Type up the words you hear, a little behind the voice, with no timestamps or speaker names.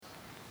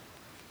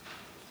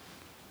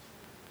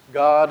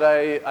God,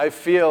 I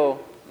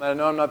feel, and I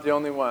know I'm not the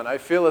only one, I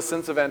feel a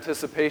sense of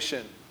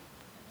anticipation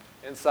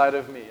inside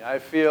of me. I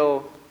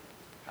feel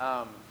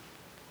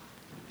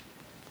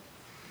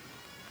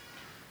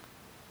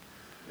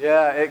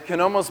it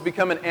can almost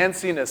become an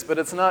antsiness, but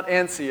it's not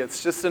antsy.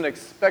 It's just an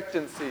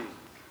expectancy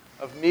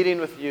of meeting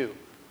with you.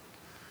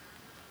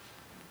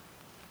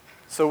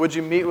 So would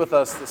you meet with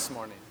us this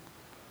morning?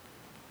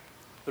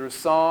 Through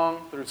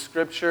song, through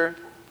scripture,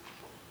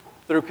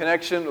 through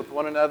connection with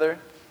one another.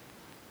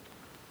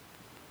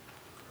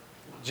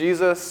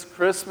 Jesus,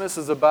 Christmas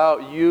is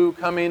about you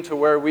coming to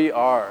where we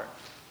are.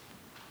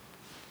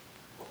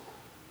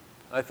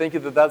 I think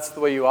that that's the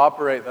way you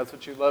operate. That's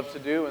what you love to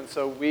do. And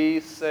so we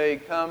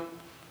say, come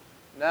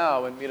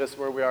now and meet us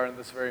where we are in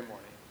this very morning.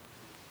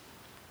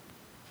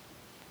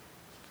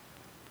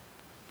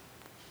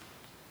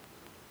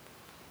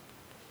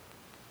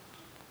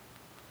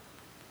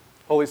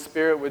 Holy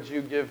Spirit, would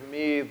you give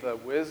me the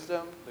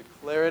wisdom, the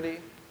clarity,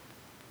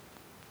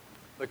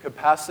 the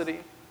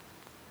capacity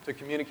to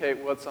communicate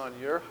what's on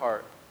your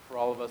heart for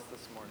all of us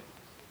this morning.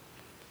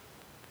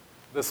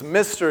 This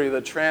mystery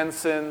that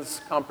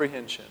transcends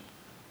comprehension.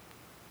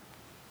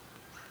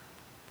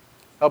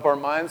 Help our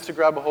minds to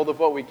grab a hold of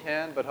what we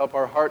can, but help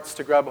our hearts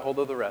to grab a hold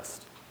of the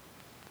rest.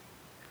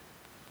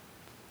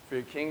 For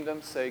your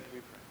kingdom's sake, we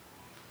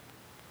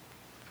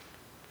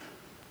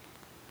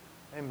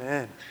pray.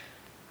 Amen.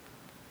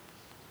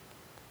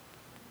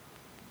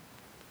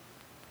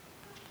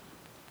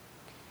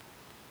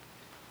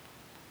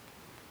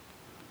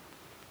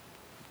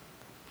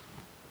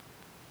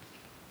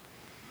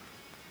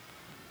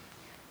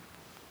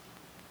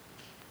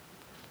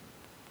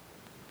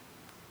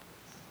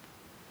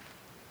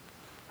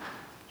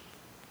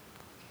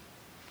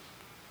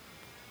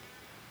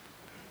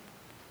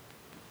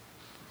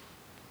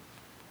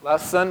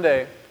 Last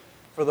Sunday,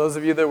 for those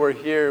of you that were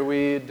here,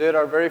 we did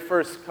our very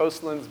first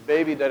Coastlands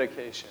baby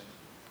dedication.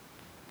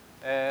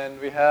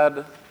 And we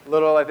had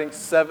little, I think,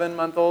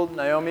 7-month-old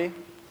Naomi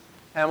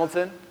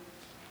Hamilton.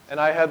 And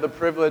I had the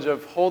privilege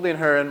of holding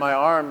her in my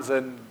arms,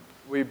 and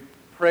we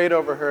prayed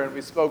over her, and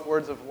we spoke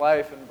words of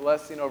life and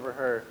blessing over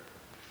her.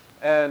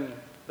 And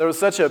there was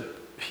such a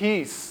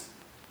peace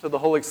to the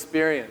whole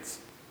experience.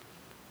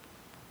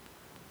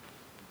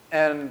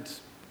 And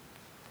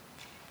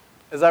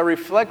as I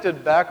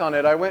reflected back on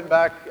it, I went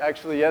back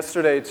actually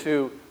yesterday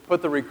to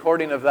put the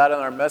recording of that in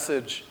our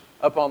message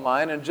up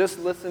online, and just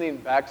listening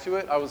back to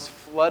it, I was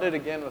flooded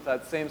again with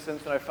that same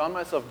sense, and I found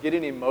myself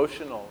getting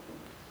emotional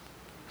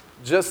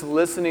just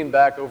listening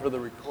back over the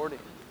recording.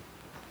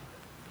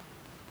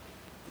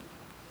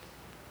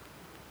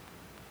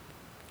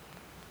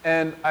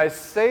 And I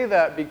say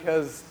that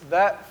because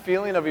that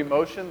feeling of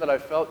emotion that I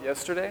felt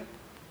yesterday,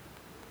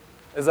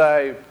 as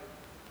I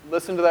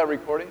listened to that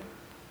recording,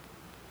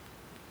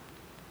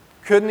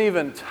 couldn't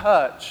even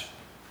touch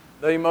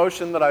the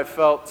emotion that I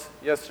felt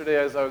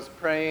yesterday as I was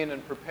praying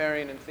and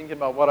preparing and thinking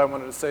about what I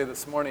wanted to say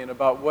this morning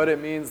about what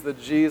it means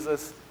that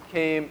Jesus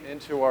came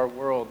into our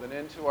world and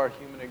into our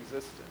human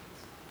existence.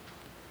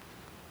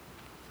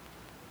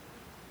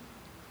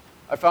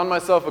 I found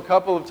myself a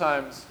couple of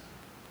times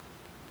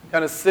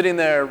kind of sitting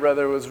there,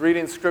 whether it was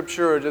reading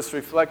scripture or just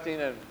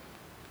reflecting, and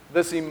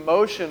this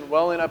emotion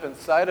welling up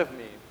inside of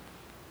me.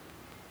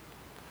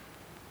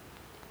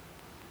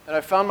 And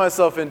I found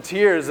myself in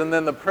tears, and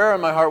then the prayer in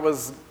my heart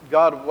was,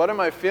 God, what am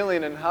I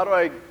feeling, and how do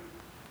I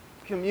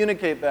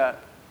communicate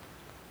that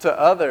to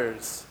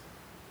others?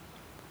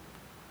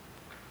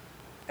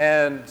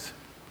 And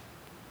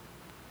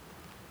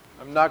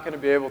I'm not going to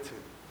be able to.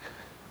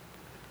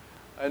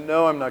 I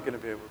know I'm not going to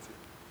be able to.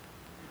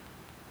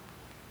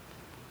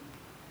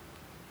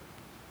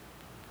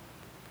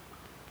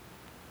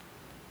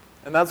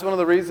 And that's one of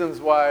the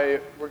reasons why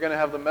we're going to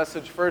have the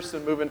message first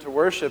and move into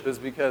worship, is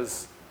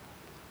because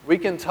we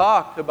can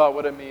talk about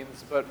what it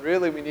means, but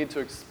really we need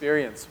to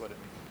experience what it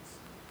means.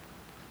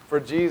 For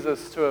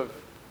Jesus to have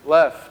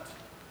left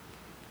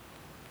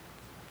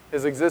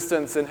his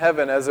existence in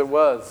heaven as it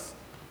was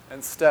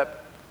and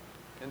step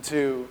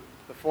into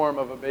the form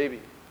of a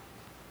baby.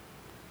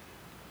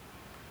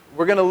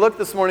 We're going to look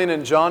this morning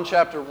in John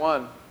chapter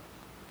 1.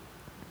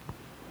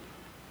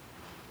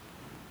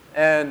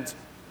 And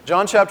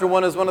John chapter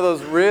 1 is one of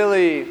those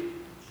really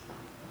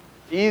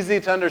easy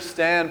to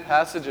understand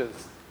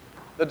passages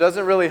that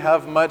doesn't really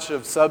have much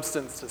of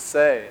substance to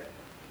say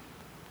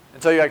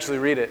until you actually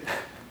read it.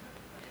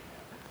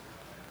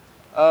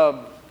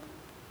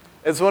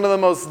 It's one of the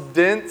most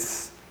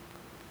dense,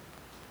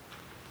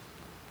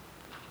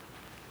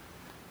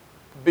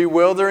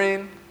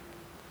 bewildering,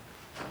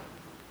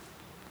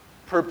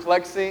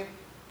 perplexing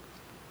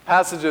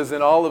passages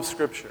in all of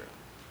Scripture.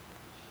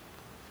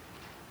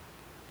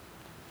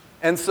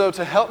 And so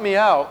to help me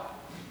out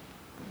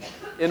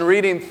in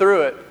reading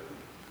through it,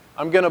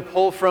 I'm going to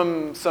pull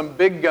from some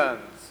big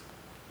guns.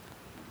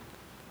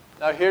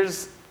 Now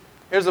here's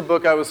a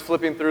book I was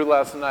flipping through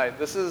last night.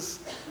 This is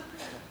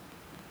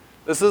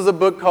a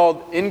book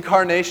called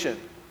Incarnation.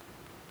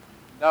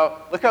 Now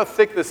look how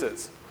thick this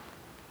is.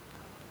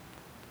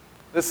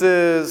 This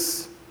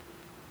is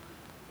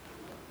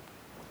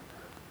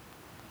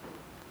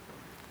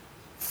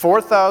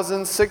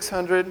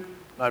 4,600, no,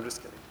 I'm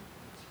just kidding.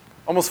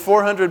 Almost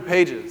 400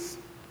 pages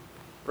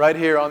right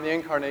here on the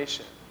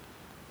Incarnation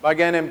by a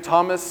guy named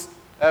Thomas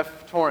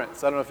F.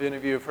 Torrance. I don't know if any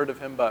of you have heard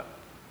of him, but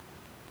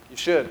you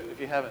should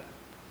if you haven't.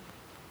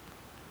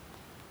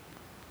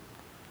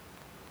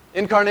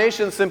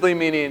 Incarnation simply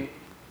meaning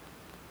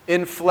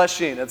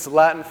infleshing. It's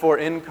Latin for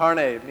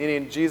incarnate,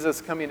 meaning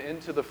Jesus coming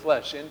into the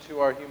flesh, into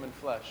our human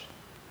flesh.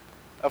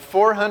 A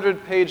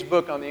 400-page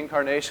book on the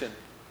Incarnation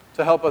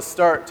to help us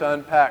start to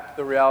unpack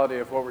the reality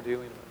of what we're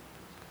dealing with.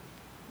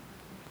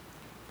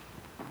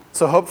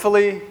 So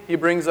hopefully he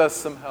brings us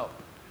some help.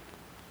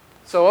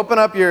 So open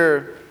up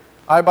your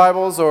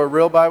iBibles or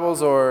real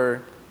Bibles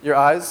or your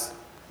eyes,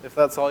 if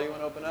that's all you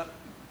want to open up.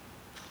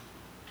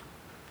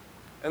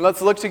 And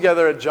let's look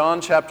together at John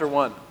chapter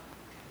 1.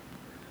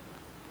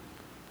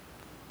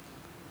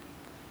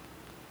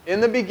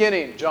 In the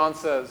beginning, John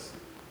says,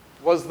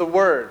 was the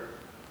Word,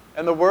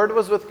 and the Word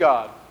was with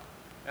God,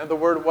 and the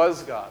Word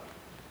was God.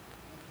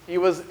 He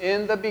was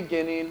in the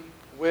beginning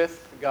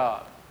with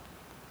God.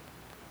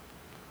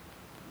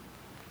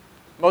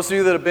 Most of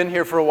you that have been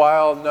here for a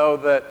while know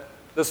that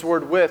this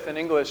word with in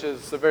English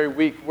is a very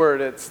weak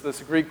word. It's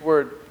this Greek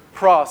word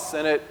pros,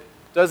 and it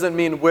doesn't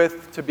mean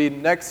with to be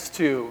next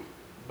to,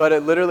 but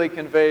it literally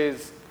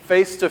conveys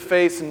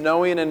face-to-face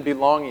knowing and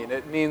belonging.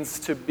 It means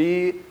to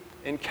be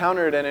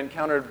encountered and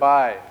encountered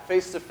by,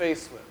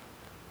 face-to-face with.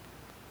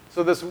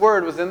 So this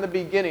word was in the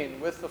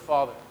beginning with the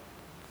Father,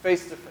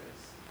 face-to-face.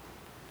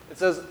 It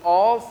says,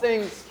 all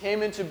things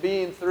came into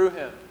being through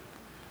him,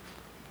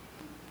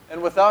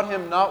 and without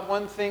him not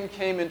one thing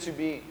came into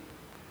being.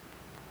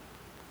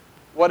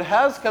 What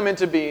has come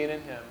into being in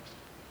him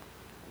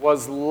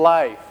was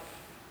life.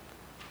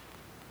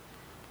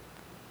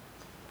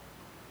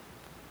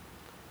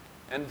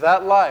 And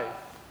that life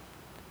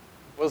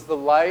was the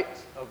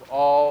light of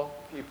all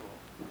people.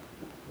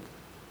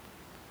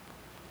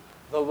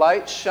 The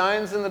light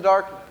shines in the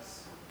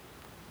darkness,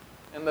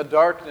 and the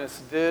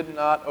darkness did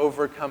not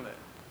overcome it.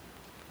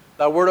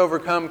 That word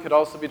overcome could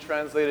also be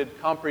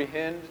translated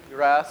comprehend,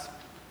 grasp,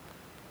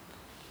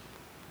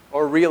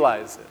 or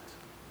realize it,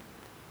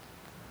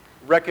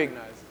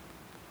 recognize it.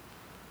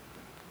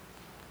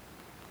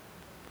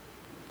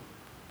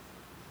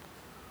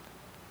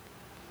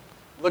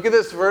 Look at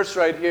this verse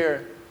right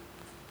here.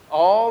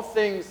 All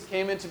things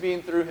came into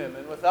being through him,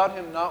 and without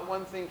him not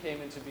one thing came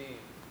into being.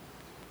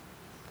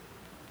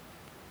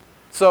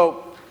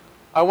 So,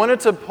 I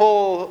wanted to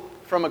pull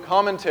from a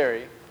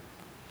commentary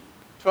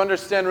to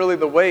understand really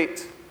the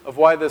weight of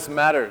why this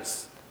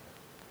matters.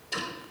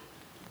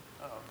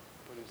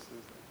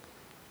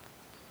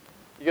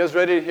 You guys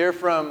ready to hear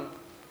from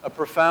a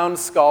profound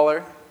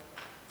scholar,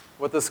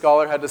 what the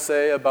scholar had to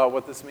say about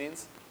what this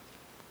means?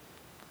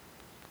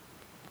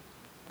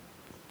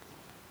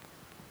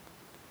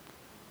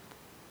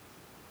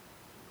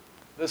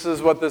 This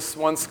is what this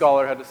one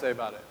scholar had to say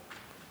about it.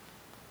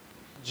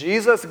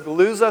 Jesus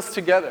glues us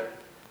together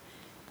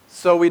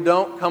so we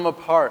don't come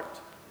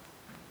apart.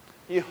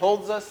 He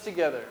holds us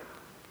together.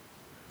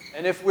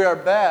 And if we are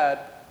bad,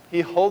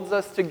 he holds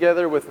us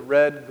together with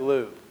red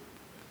glue.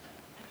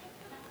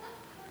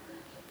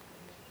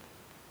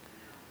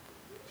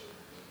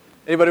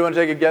 Anybody want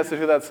to take a guess at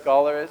who that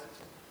scholar is?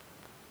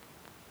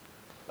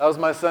 That was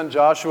my son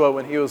Joshua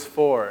when he was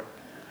 4.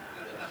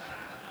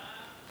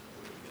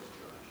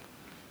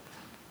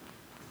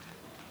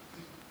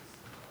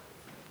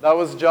 That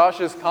was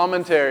Josh's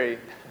commentary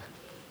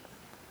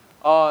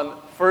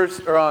on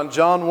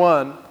John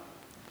 1.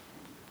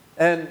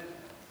 And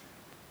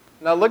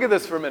now look at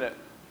this for a minute.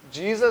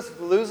 Jesus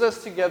glues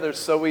us together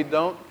so we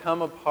don't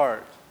come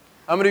apart.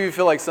 How many of you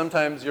feel like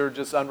sometimes you're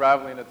just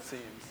unraveling at the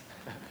seams?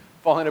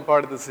 Falling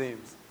apart at the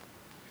seams?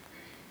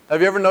 Have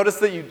you ever noticed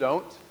that you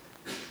don't?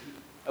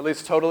 At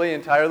least totally,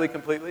 entirely,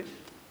 completely?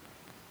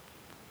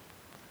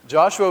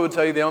 Joshua would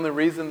tell you the only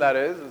reason that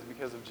is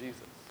because of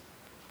Jesus.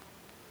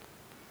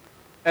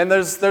 And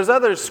there's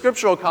other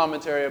scriptural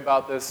commentary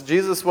about this.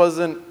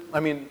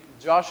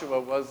 Joshua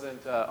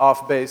wasn't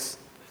off base.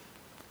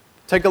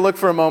 Take a look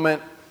for a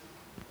moment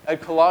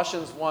at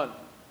Colossians 1.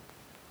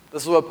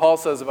 This is what Paul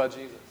says about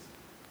Jesus.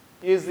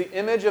 He is the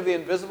image of the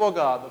invisible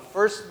God, the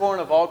firstborn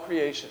of all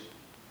creation.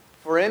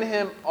 For in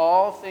him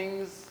all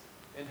things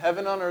in heaven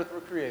and on earth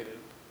were created,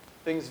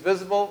 things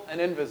visible and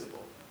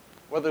invisible,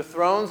 whether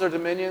thrones or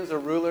dominions or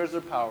rulers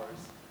or powers.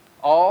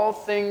 All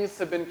things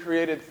have been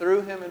created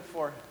through him and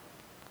for him.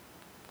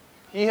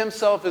 He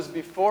himself is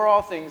before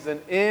all things,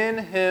 and in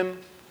him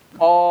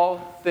all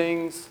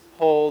things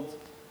hold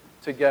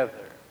together.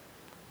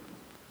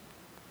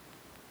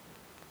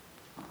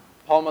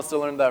 Paul must have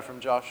learned that from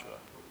Joshua.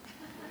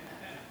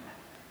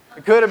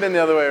 It could have been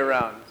the other way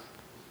around.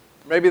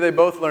 Maybe they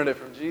both learned it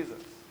from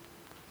Jesus.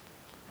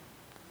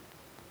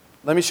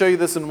 Let me show you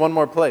this in one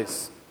more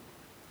place.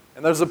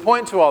 And there's a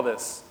point to all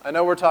this. I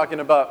know we're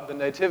talking about the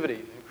Nativity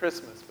and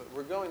Christmas, but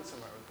we're going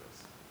somewhere with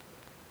this.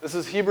 This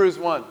is Hebrews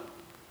 1.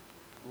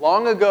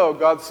 Long ago,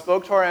 God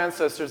spoke to our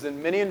ancestors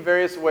in many and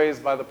various ways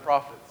by the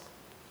prophets.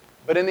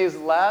 But in these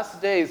last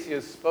days, he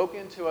has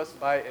spoken to us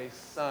by a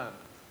Son,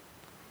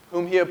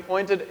 whom he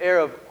appointed heir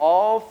of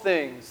all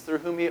things, through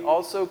whom he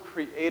also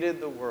created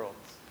the worlds.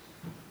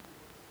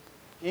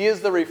 He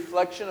is the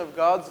reflection of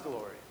God's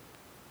glory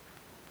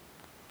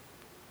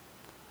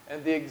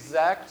and the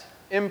exact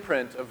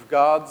imprint of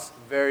God's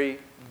very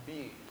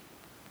being.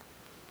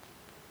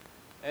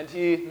 And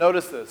he,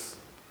 notice this,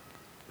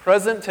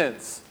 present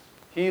tense,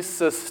 he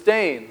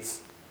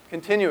sustains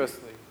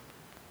continuously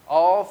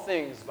all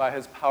things by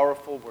his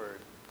powerful word.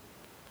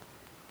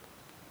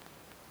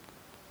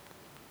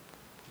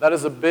 That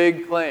is a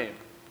big claim,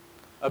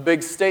 a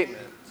big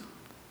statement,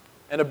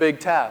 and a big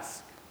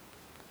task.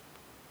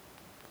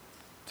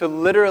 To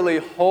literally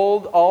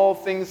hold all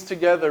things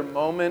together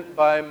moment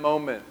by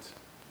moment.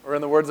 Or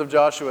in the words of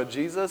Joshua,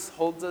 Jesus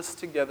holds us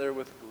together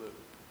with glue.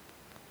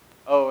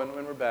 Oh, and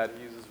when we're bad,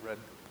 he uses red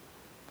glue.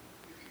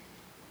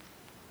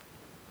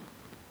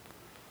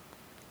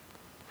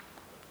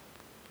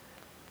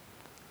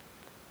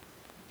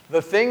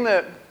 The thing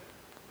that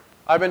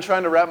I've been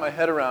trying to wrap my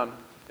head around,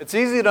 it's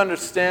easy to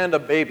understand a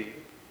baby.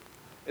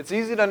 It's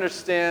easy to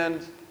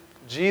understand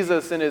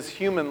Jesus in his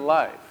human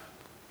life.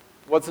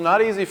 What's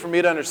not easy for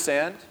me to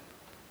understand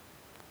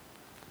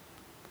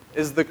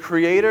is the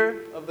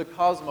creator of the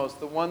cosmos,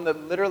 the one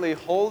that literally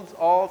holds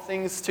all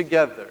things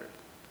together.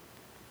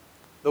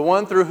 The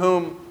one through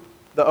whom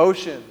the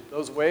ocean,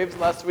 those waves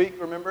last week,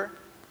 remember?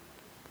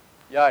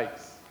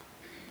 Yikes.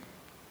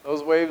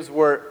 Those waves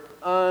were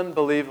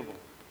unbelievable.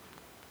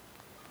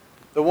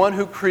 The one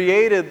who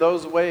created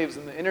those waves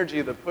and the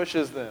energy that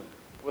pushes them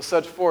with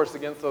such force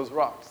against those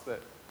rocks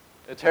that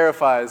it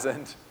terrifies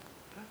and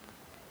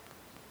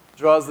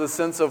draws this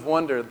sense of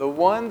wonder. The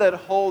one that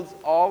holds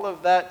all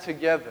of that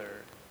together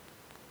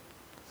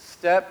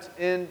stepped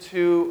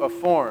into a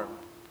form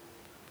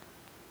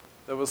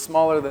that was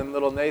smaller than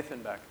little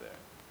Nathan back there.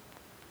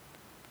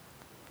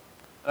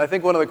 And I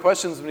think one of the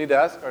questions we need to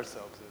ask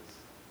ourselves is,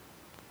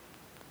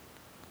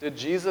 did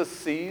Jesus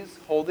cease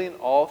holding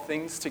all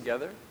things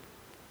together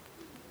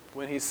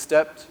when he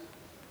stepped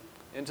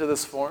into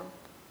this form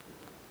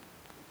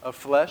of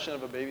flesh and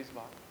of a baby's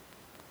body?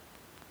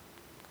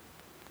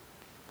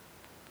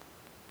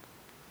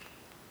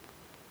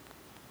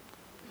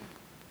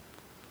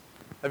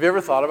 Have you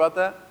ever thought about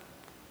that?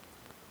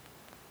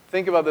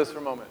 Think about this for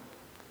a moment.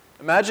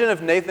 Imagine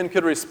if Nathan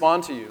could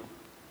respond to you.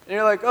 And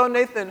you're like, oh,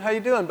 Nathan, how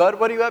you doing, bud?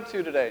 What are you up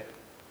to today?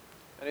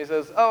 And he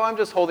says, oh, I'm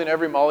just holding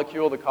every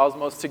molecule of the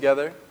cosmos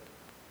together,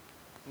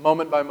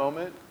 moment by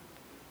moment.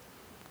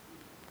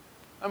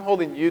 I'm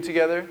holding you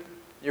together,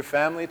 your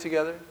family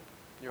together,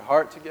 your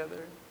heart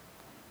together,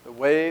 the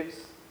waves,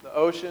 the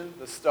ocean,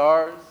 the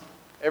stars,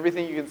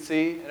 everything you can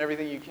see and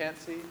everything you can't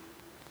see.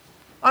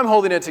 I'm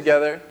holding it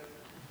together.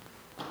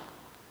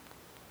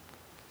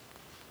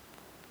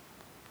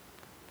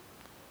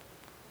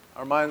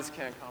 Our minds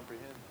can't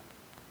comprehend that.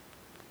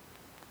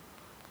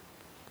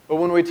 But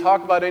when we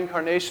talk about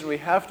incarnation, we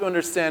have to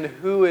understand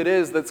who it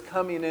is that's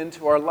coming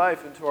into our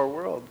life, into our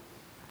world.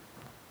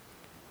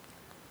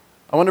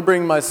 I want to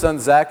bring my son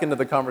Zach into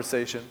the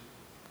conversation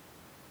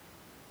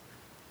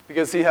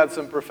because he had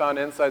some profound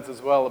insights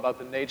as well about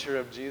the nature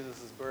of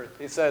Jesus' birth.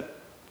 He said,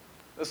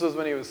 this was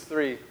when he was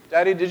 3,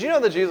 Daddy, did you know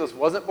that Jesus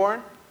wasn't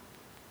born?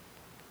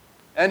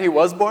 And he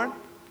was born?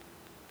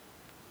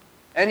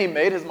 And he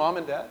made his mom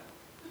and dad?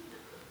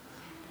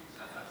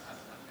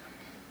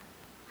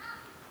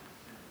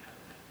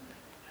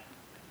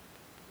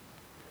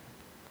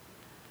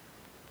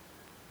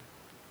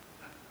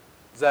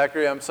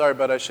 Zachary, I'm sorry,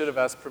 but I should have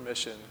asked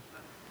permission.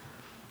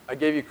 I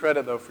gave you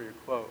credit, though, for your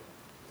quote.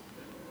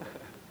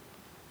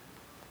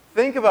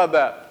 Think about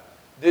that.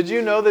 Did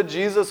you know that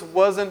Jesus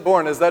wasn't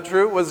born? Is that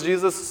true? Was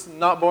Jesus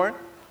not born?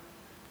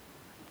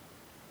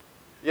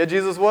 Yeah,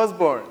 Jesus was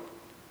born.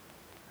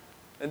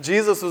 And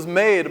Jesus was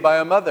made by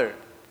a mother.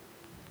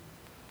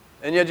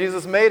 And yet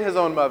Jesus made his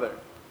own mother.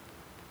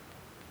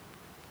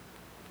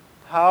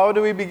 How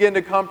do we begin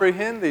to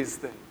comprehend these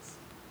things?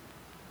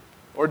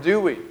 Or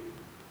do we?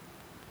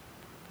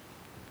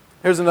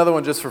 Here's another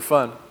one just for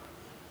fun.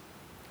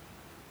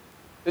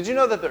 Did you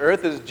know that the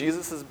earth is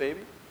Jesus'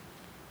 baby?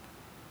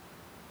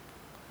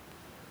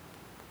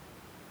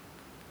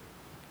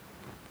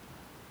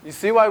 You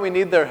see why we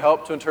need their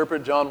help to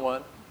interpret John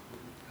 1?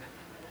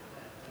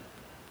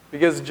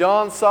 Because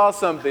John saw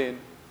something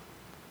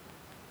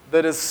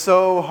that is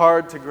so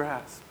hard to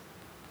grasp.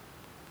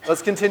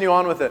 Let's continue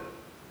on with it.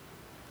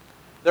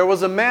 There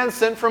was a man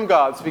sent from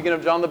God, speaking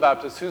of John the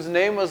Baptist, whose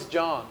name was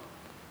John.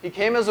 He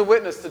came as a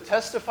witness to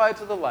testify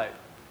to the light,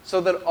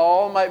 so that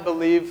all might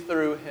believe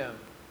through him.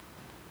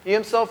 He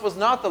himself was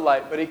not the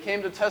light, but he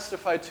came to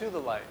testify to the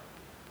light.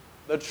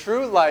 The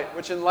true light,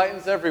 which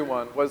enlightens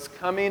everyone, was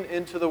coming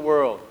into the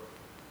world.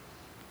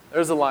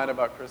 There's a line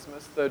about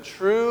Christmas. The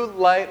true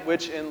light,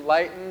 which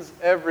enlightens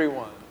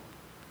everyone,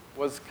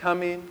 was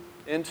coming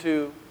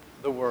into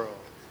the world.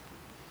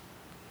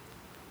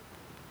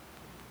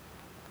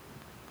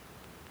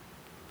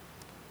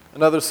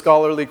 Another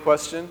scholarly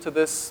question to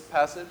this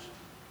passage.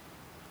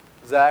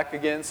 Zach,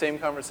 again, same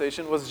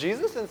conversation. Was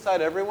Jesus inside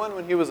everyone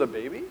when he was a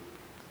baby?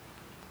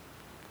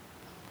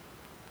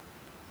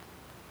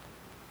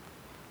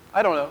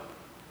 I don't know.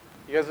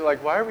 You guys are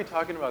like, why are we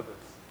talking about this?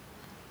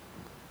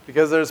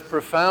 Because there's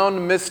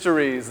profound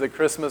mysteries that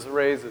Christmas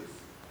raises.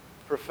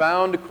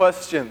 Profound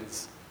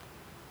questions.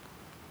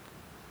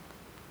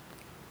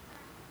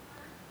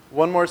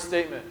 One more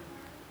statement.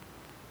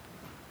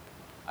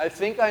 I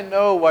think I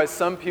know why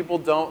some people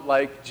don't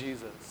like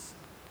Jesus.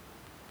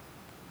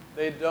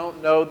 They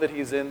don't know that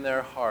he's in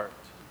their heart.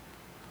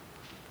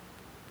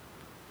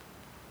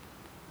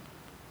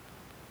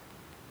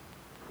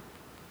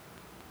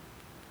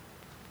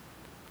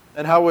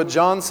 And how would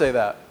John say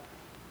that?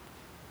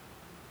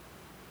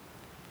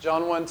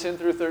 John 1:10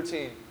 through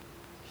 13.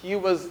 He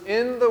was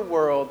in the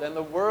world, and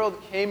the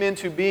world came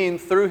into being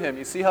through him.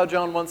 You see how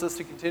John wants us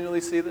to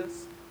continually see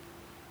this?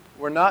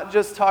 We're not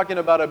just talking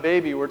about a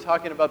baby, we're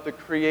talking about the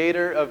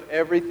creator of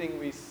everything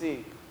we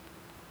see.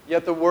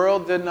 Yet the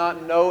world did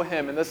not know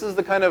him. And this is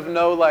the kind of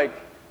know like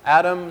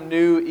Adam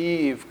knew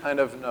Eve kind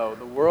of know.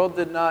 The world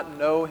did not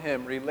know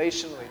him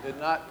relationally, did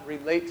not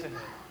relate to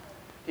him.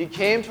 He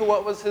came to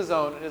what was his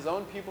own, and his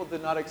own people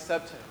did not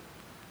accept him.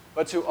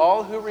 But to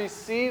all who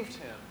received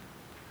him,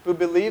 who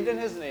believed in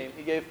his name,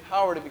 he gave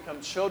power to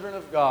become children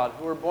of God,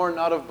 who were born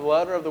not of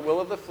blood or of the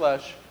will of the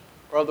flesh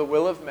or of the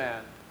will of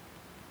man,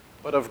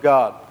 but of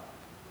God.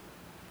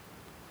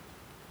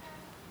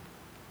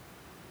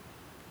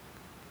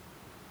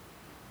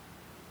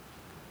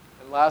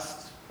 And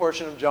last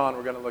portion of John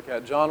we're going to look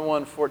at, John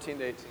 1:14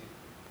 to 18.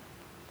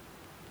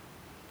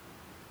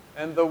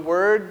 And the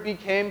Word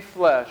became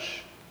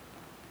flesh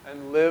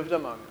and lived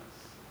among us.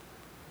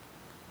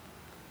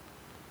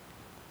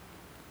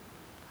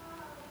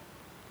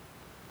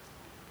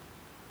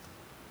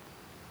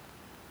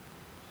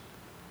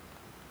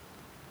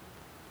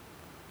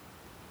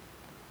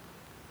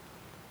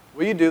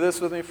 Will you do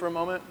this with me for a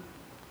moment?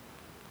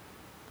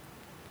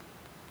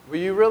 Will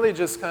you really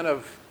just kind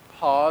of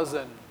pause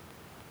and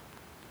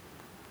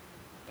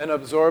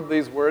absorb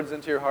these words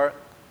into your heart?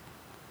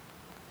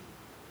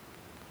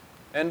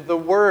 And the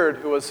Word,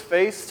 who was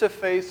face to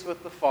face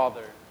with the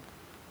Father,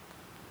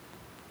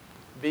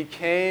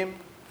 became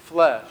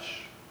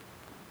flesh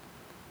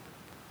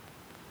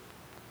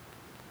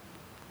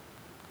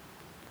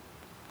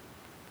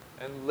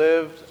and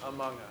lived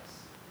among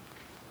us.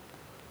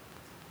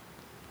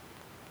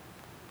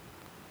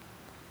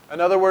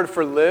 Another word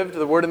for lived,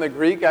 the word in the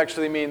Greek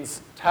actually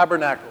means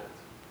tabernacled,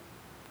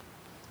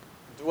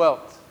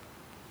 dwelt.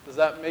 Does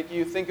that make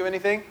you think of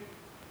anything?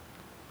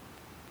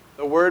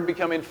 The Word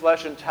becoming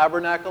flesh and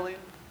tabernacling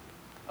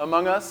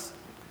among us.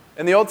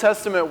 In the Old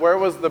Testament, where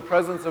was the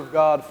presence of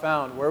God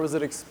found? Where was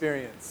it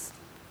experienced?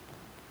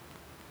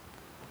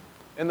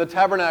 In the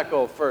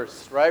tabernacle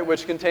first, right?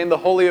 Which contained the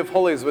Holy of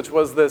Holies, which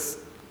was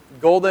this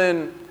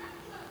golden,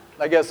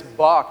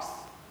 box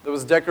that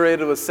was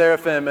decorated with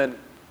seraphim. And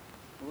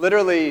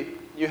literally,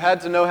 you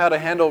had to know how to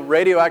handle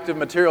radioactive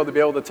material to be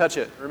able to touch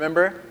it.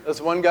 Remember? This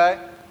one guy,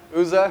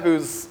 Uzzah,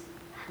 who's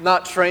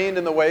not trained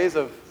in the ways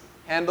of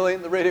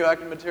handling the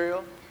radioactive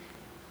material.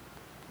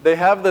 They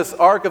have this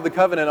Ark of the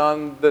Covenant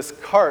on this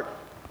cart,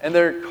 and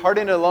they're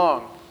carting it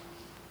along.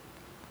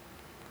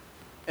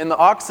 And the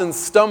oxen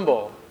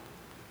stumble,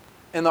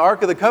 and the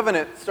Ark of the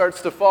Covenant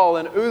starts to fall,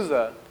 and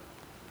Uzzah,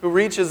 who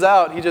reaches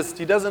out, he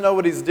doesn't know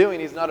what he's doing.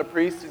 He's not a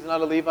priest, he's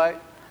not a Levite.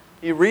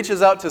 He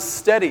reaches out to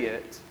steady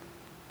it.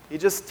 He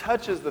just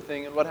touches the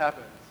thing, and what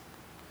happens?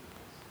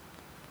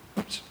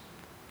 He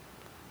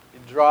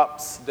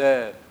drops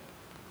dead.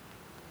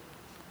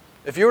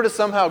 If you were to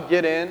somehow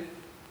get in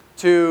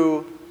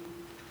to,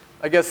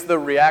 the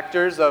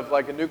reactors of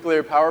like a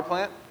nuclear power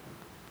plant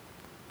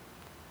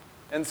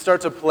and start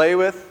to play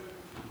with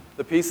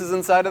the pieces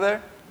inside of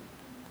there,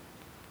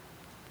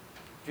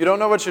 if you don't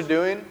know what you're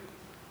doing,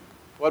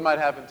 what might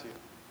happen to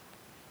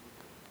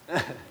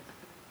you?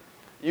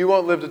 You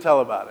won't live to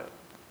tell about it.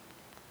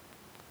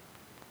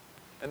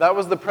 And that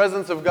was the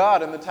presence of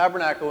God in the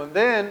tabernacle. And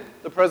then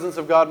the presence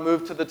of God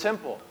moved to the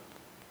temple.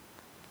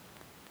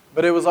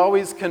 But it was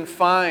always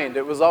confined.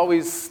 It was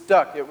always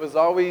stuck. It was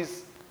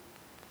always,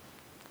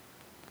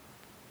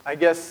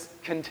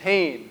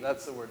 contained.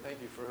 That's the word.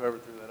 Thank you for whoever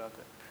threw that out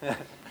there.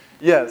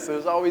 Yes, it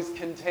was always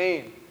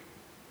contained.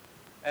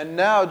 And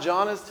now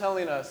John is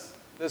telling us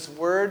this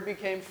Word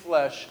became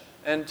flesh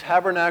and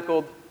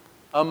tabernacled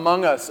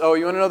among us. Oh,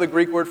 you want to know the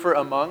Greek word for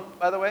among,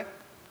 by the way?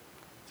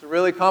 It's a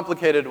really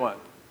complicated one.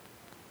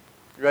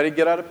 You ready?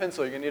 Get out a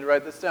pencil. You're going to need to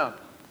write this down.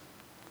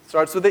 It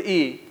starts with an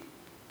E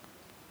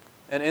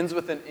and ends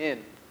with an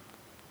N.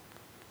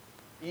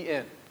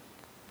 E-N.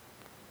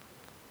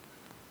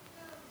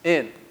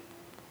 In.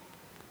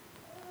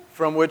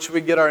 From which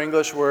we get our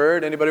English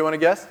word. Anybody want to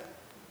guess?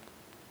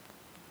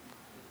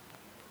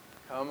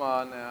 Come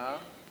on now.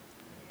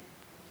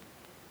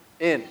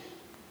 In.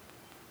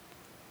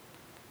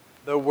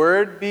 The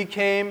Word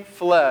became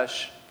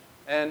flesh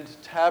and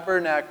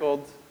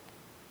tabernacled.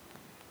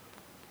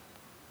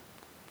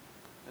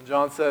 And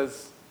John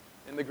says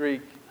in the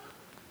Greek,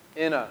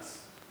 in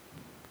us.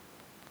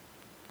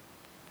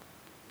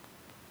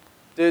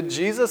 Did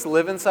Jesus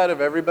live inside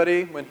of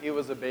everybody when he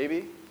was a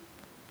baby?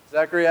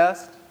 Zachary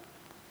asked.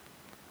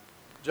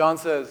 John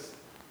says,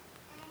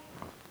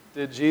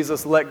 Did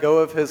Jesus let go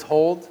of his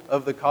hold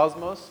of the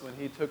cosmos when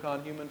he took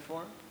on human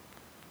form?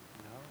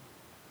 No.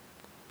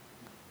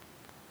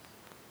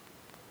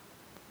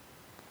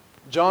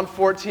 John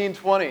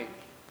 14:20.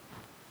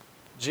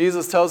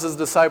 Jesus tells his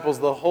disciples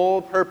the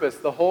whole purpose,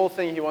 the whole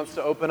thing he wants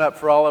to open up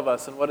for all of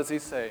us. And what does he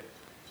say?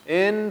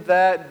 In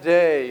that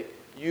day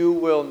you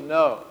will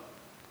know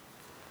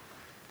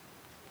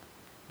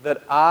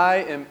that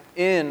I am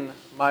in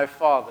my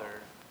Father.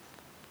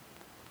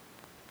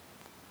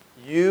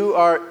 You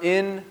are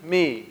in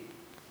me,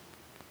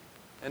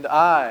 and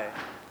I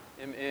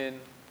am in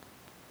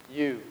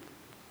you.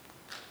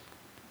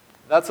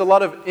 That's a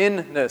lot of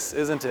inness,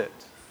 isn't it?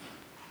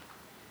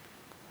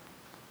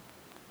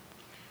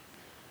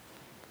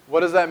 What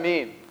does that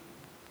mean?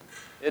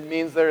 It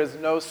means there is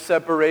no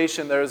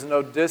separation, there is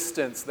no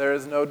distance, there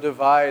is no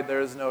divide, there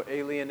is no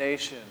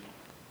alienation.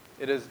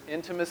 It is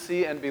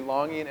intimacy and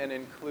belonging and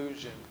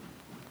inclusion.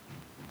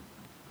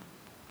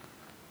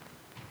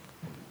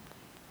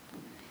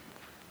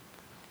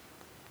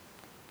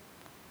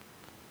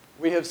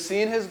 We have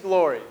seen his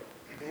glory,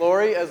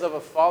 glory as of a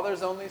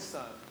Father's only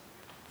Son,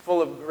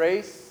 full of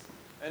grace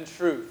and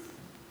truth.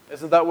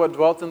 Isn't that what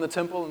dwelt in the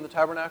temple, in the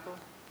tabernacle?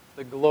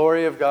 The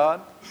glory of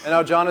God. And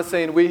now John is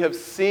saying, we have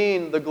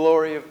seen the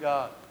glory of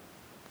God.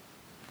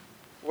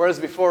 Whereas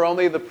before,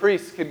 only the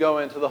priests could go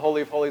into the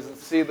Holy of Holies and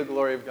see the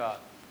glory of God.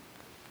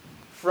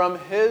 From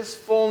his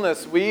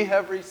fullness we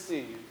have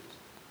received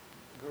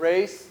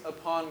grace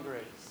upon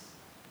grace.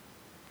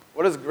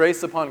 What does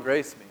grace upon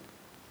grace mean?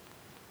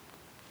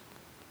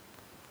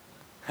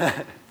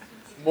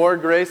 More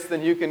grace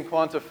than you can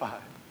quantify.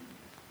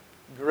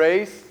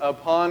 Grace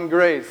upon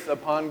grace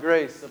upon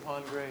grace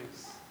upon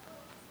grace.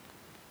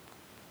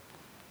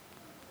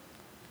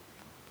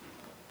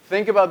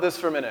 Think about this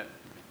for a minute.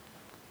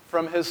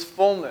 From his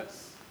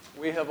fullness,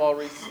 we have all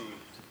received.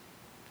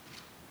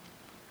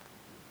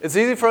 It's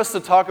easy for us to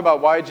talk about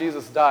why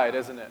Jesus died,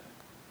 isn't it?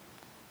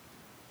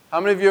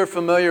 How many of you are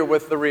familiar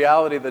with the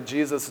reality that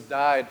Jesus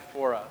died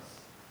for us?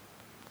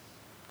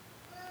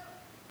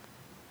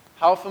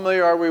 How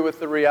familiar are we with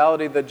the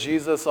reality that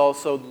Jesus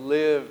also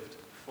lived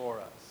for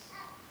us?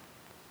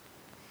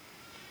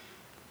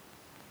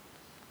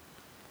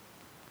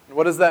 And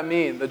what does that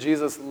mean, that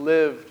Jesus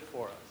lived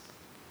for us?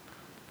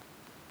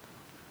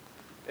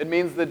 It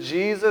means that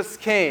Jesus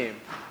came.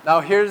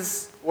 Now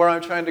here's where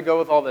I'm trying to go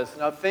with all this.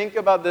 Now think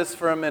about this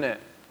for a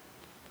minute.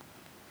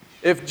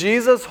 If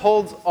Jesus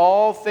holds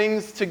all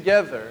things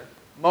together,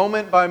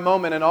 moment by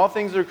moment, and all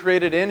things are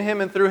created in him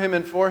and through him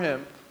and for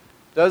him,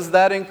 does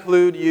that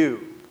include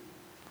you?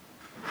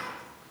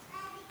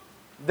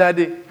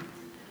 Daddy.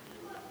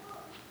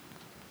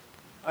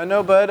 I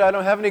know, bud, I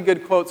don't have any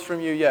good quotes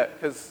from you yet,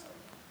 because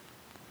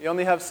you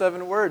only have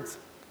 7 words.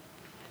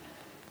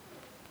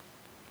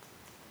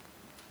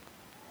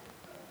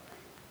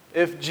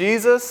 If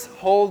Jesus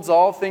holds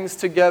all things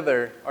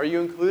together, are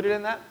you included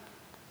in that?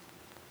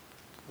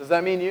 Does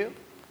that mean you?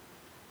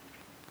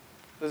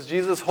 Does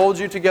Jesus hold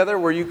you together?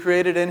 Were you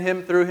created in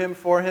him, through him,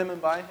 for him,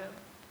 and by him?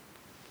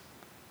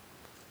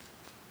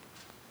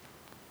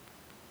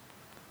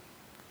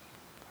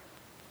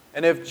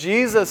 And if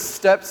Jesus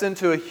steps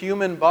into a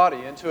human body,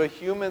 into a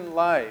human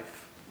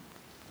life,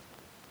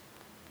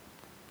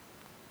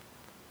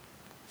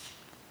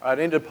 I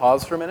need to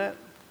pause for a minute.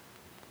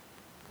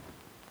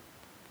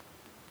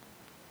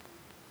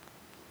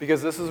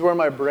 Because this is where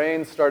my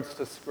brain starts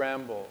to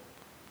scramble.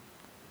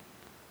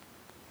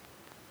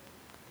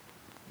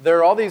 There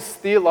are all these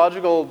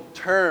theological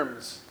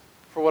terms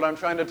for what I'm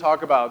trying to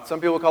talk about. Some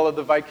people call it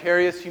the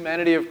vicarious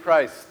humanity of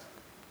Christ.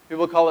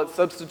 People call it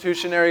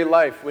substitutionary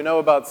life. We know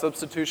about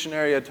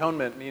substitutionary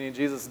atonement, meaning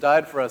Jesus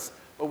died for us.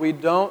 But we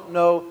don't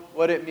know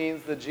what it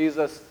means that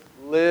Jesus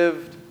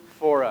lived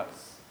for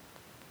us.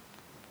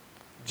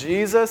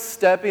 Jesus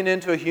stepping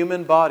into a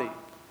human body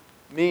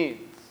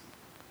means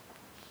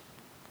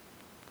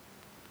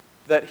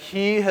that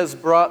he has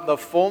brought the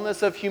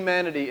fullness of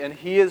humanity and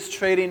he is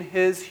trading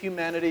his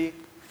humanity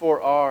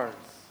for ours.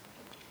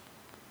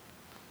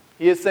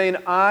 He is saying,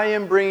 I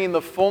am bringing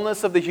the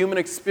fullness of the human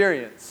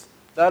experience.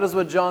 That is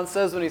what John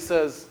says when he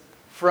says,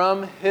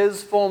 from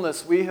his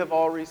fullness we have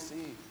all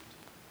received.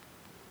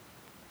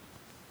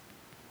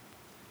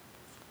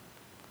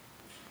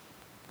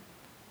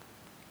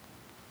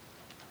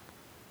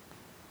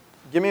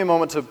 Give me a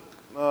moment to,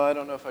 I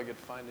don't know if I could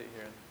find it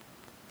here.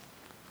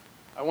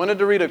 I wanted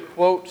to read a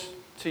quote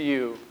to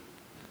you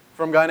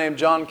from a guy named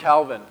John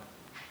Calvin.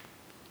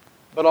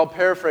 But I'll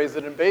paraphrase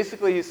it. And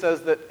basically he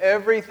says that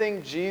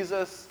everything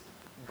Jesus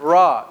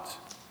brought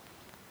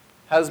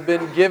has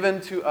been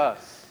given to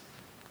us.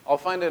 I'll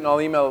find it and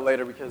I'll email it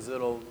later because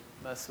it'll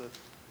mess with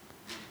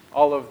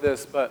all of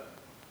this. But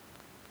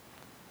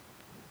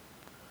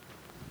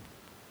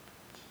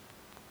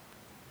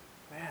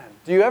man,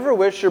 do you ever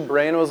wish your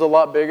brain was a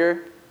lot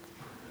bigger?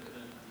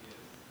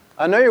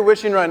 I know you're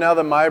wishing right now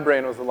that my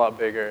brain was a lot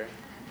bigger.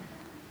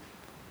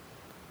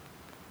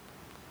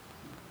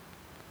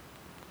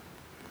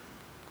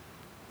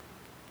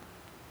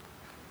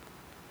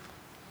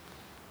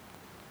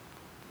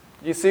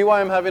 You see why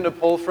I'm having to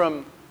pull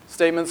from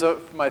statements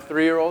of my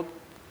 3-year-old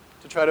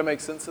to try to make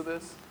sense of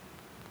this?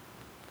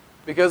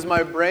 Because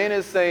my brain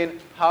is saying,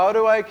 how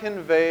do I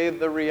convey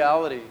the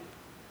reality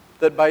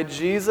that by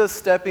Jesus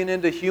stepping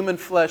into human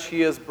flesh,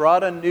 He has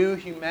brought a new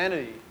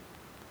humanity,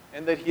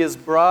 and that He has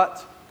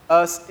brought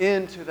us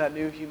into that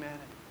new humanity?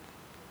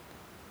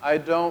 I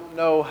don't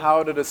know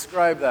how to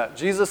describe that.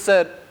 Jesus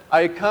said,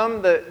 I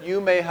come that you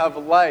may have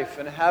life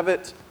and have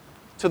it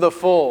to the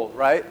full,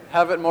 right?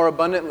 Have it more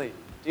abundantly.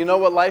 Do you know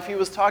what life He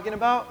was talking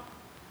about?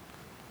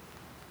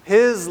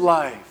 His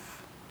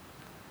life.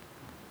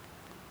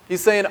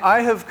 He's saying,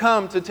 I have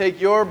come to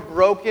take your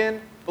broken,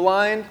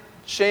 blind,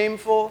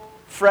 shameful,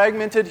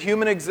 fragmented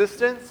human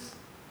existence.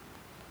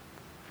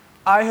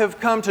 I have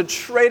come to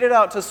trade it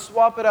out, to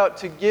swap it out,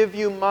 to give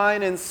you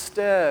mine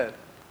instead.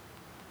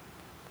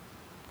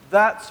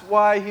 That's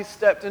why He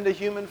stepped into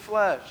human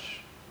flesh.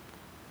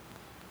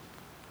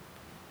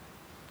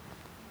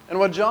 And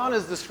what John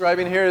is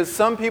describing here is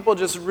some people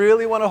just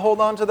really want to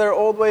hold on to their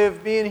old way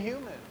of being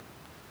human.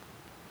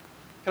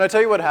 Can I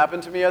tell you what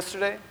happened to me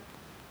yesterday?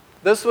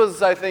 This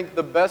was, I think,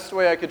 the best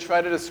way I could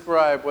try to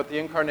describe what the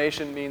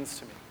incarnation means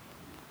to me.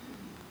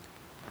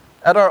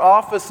 At our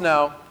office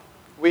now,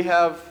 we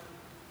have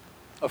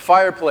a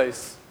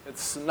fireplace.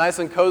 It's nice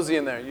and cozy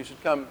in there. You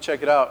should come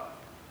check it out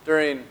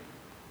during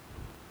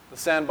the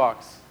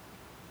sandbox.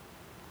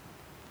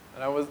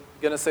 And I was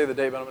going to say the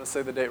date, but I'm going to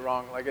say the date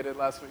wrong, like I did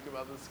last week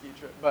about the ski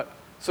trip.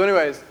 So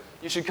anyways,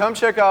 you should come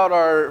check out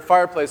our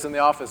fireplace in the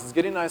office. It's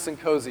getting nice and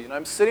cozy. And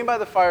I'm sitting by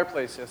the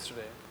fireplace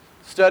yesterday,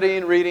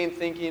 studying, reading,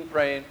 thinking,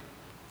 praying.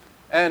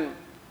 And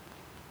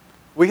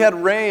we had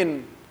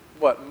rain,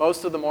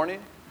 most of the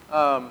morning?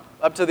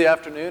 Up to the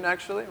afternoon,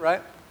 actually,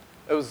 right?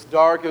 It was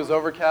dark, it was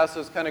overcast, it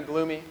was kind of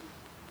gloomy,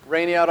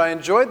 rainy out. I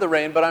enjoyed the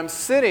rain, but I'm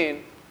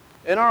sitting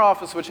in our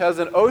office, which has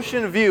an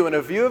ocean view and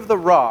a view of the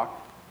rock.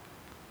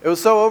 It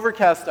was so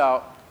overcast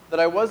out that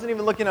I wasn't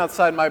even looking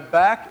outside. My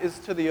back is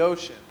to the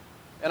ocean,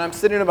 and I'm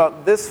sitting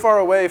about this far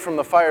away from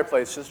the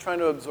fireplace, just trying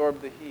to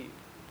absorb the heat.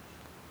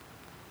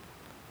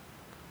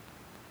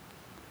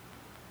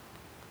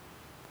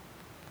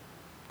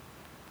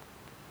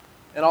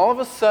 And all of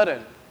a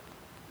sudden,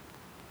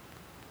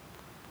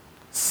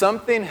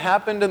 something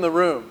happened in the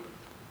room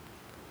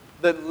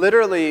that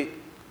literally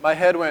my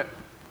head went,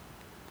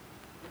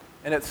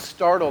 and it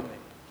startled me.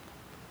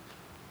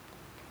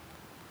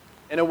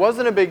 And it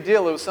wasn't a big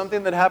deal. It was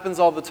something that happens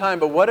all the time.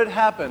 But what had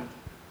happened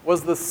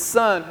was the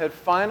sun had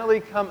finally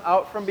come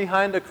out from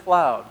behind a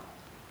cloud.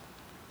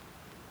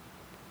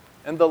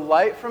 And the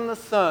light from the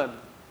sun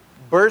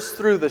burst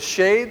through the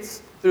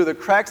shades, through the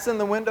cracks in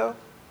the window,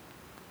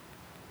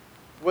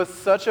 with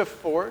such a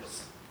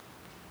force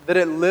that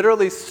it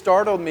literally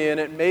startled me, and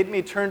it made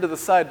me turn to the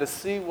side to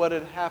see what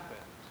had happened.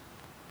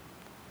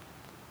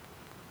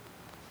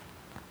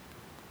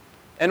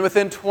 And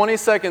within 20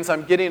 seconds,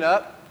 I'm getting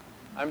up,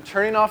 I'm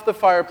turning off the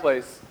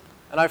fireplace,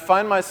 and I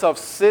find myself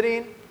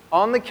sitting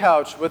on the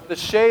couch with the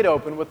shade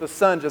open, with the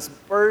sun just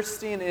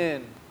bursting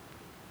in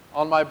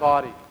on my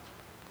body.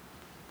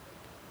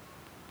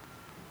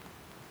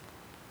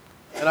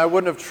 And I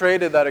wouldn't have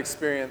traded that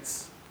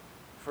experience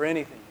for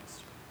anything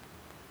yesterday.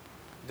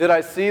 Did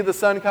I see the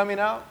sun coming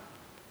out?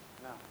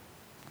 No.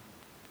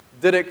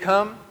 Did it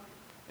come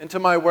into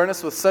my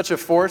awareness with such a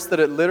force that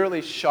it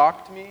literally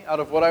shocked me out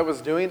of what I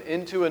was doing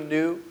into a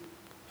new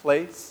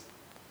place?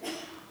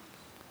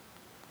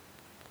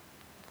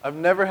 I've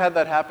never had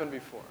that happen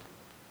before.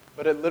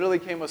 But it literally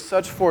came with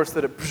such force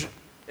that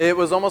it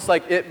was almost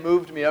like it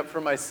moved me up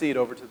from my seat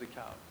over to the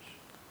couch.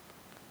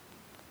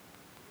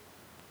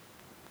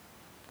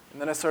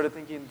 And then I started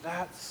thinking,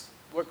 that's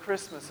what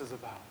Christmas is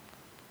about.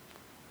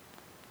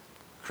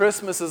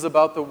 Christmas is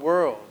about the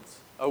world,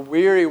 a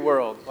weary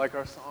world, like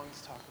our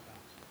songs talk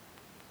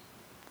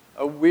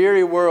about. A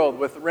weary world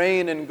with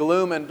rain and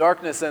gloom and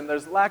darkness, and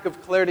there's lack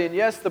of clarity. And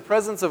yes, the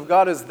presence of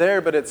God is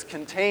there, but it's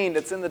contained.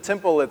 It's in the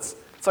temple. It's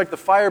like the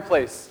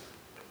fireplace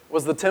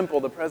was the temple,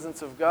 the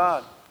presence of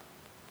God.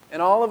 And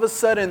all of a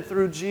sudden,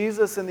 through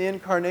Jesus and the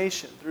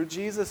incarnation, through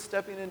Jesus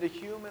stepping into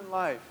human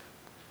life,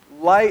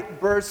 light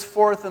bursts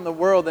forth in the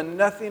world, and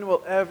nothing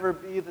will ever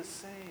be the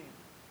same.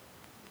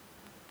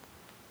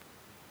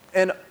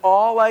 And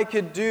all I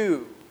could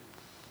do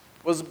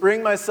was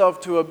bring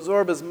myself to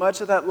absorb as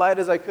much of that light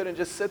as I could and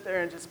just sit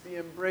there and just be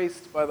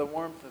embraced by the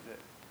warmth of it.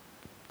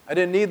 I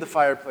didn't need the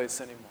fireplace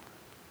anymore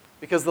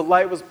because the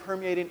light was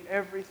permeating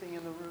everything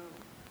in the room.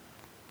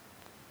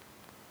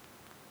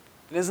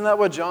 And isn't that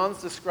what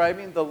John's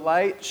describing? The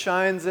light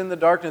shines in the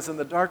darkness, and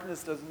the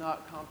darkness does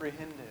not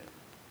comprehend it.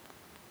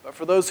 But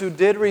for those who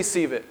did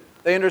receive it,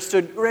 they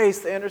understood grace,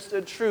 they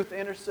understood truth, they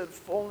understood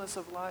fullness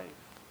of life.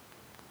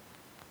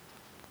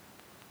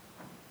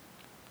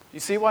 Do you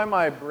see why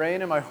my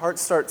brain and my heart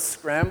start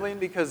scrambling?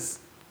 Because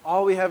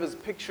all we have is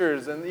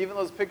pictures, and even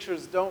those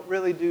pictures don't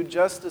really do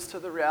justice to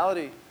the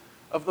reality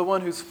of the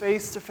one who's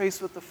face to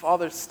face with the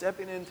Father,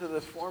 stepping into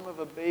the form of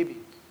a baby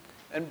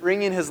and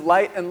bringing His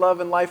light and love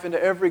and life into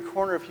every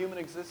corner of human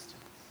existence.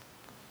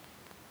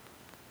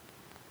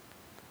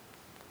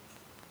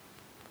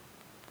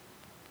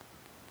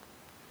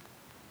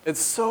 It's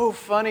so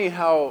funny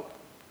how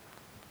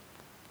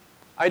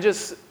I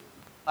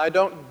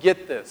don't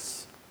get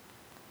this.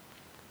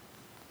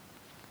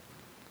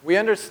 We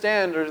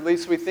understand, or at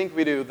least we think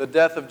we do, the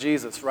death of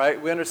Jesus,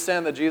 right? We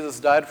understand that Jesus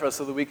died for us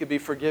so that we could be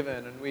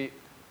forgiven, and we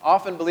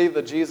often believe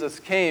that Jesus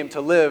came to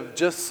live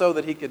just so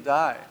that he could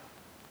die.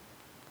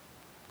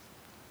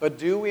 But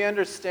do we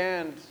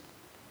understand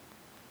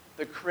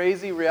the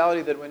crazy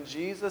reality that when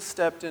Jesus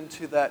stepped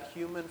into that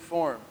human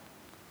form,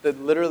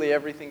 that literally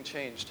everything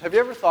changed? Have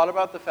you ever thought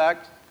about the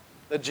fact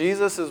that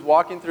Jesus is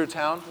walking through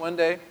town one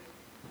day,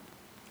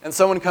 and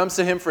someone comes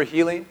to him for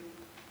healing,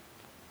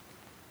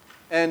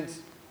 and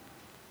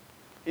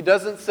he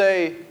doesn't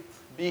say,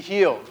 "Be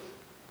healed."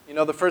 You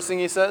know the first thing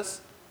he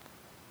says?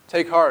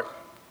 "Take heart.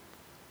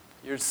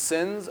 Your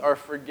sins are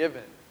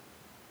forgiven."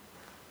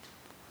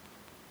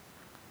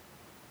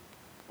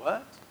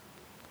 What?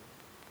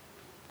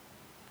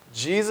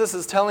 Jesus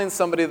is telling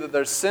somebody that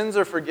their sins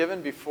are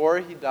forgiven before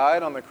he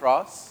died on the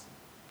cross?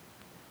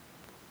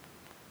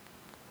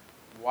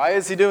 Why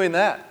is he doing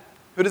that?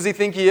 Who does he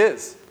think he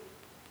is?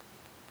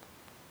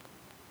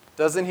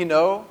 Doesn't he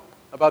know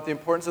about the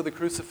importance of the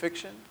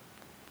crucifixion?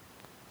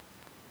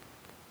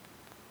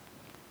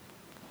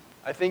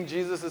 I think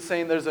Jesus is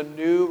saying there's a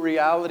new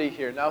reality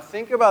here. Now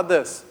think about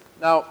this.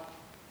 Now,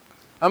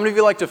 how many of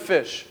you like to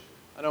fish?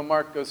 I know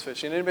Mark goes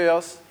fishing. Anybody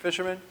else?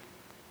 Fisherman?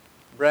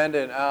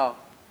 Brandon, Al.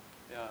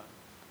 Yeah.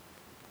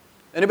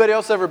 Anybody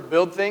else ever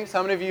build things?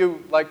 How many of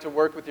you like to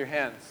work with your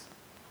hands?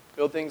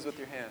 Build things with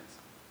your hands.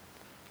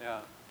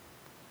 Yeah.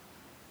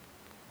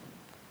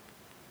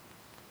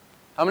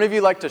 How many of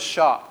you like to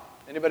shop?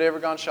 Anybody ever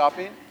gone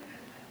shopping?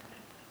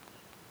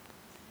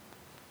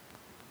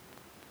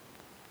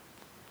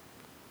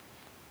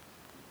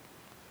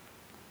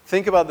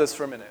 Think about this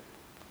for a minute.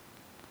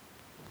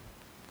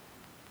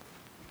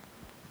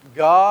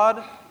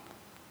 God's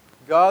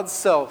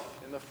self,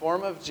 in the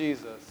form of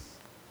Jesus,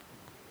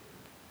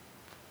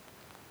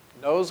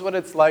 knows what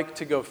it's like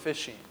to go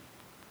fishing,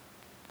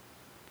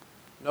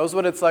 knows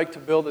what it's like to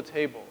build a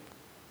table,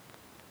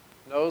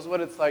 knows what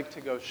it's like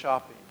to go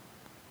shopping.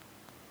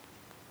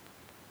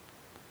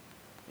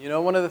 You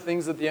know one of the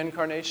things that the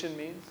incarnation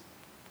means?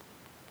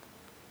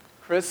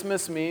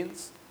 Christmas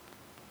means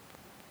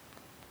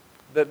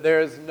that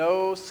there is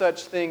no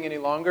such thing any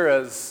longer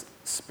as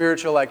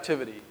spiritual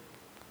activity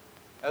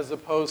as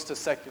opposed to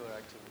secular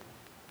activity.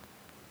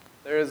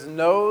 There is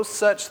no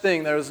such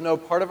thing, there is no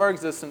part of our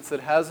existence that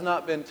has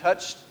not been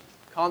touched,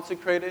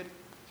 consecrated,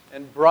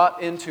 and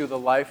brought into the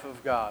life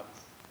of God.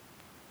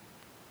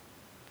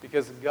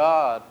 Because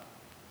God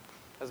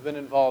has been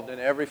involved in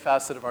every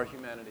facet of our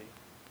humanity,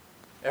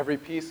 every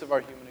piece of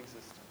our human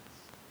existence.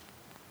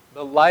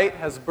 The light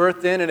has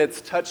birthed in and it's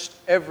touched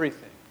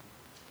everything.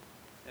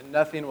 And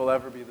nothing will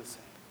ever be the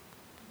same.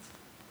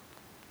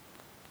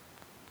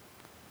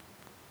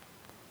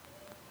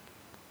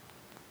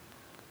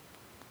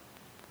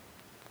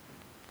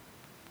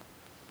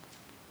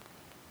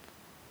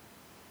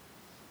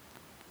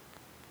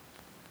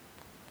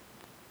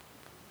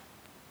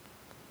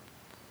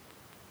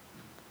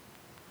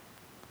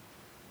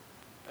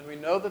 And we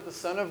know that the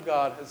Son of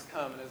God has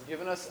come and has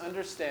given us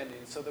understanding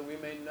so that we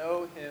may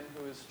know him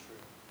who is true.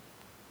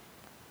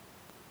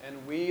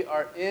 And we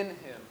are in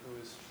him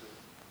who is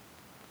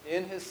true,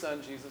 in his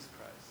Son, Jesus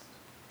Christ.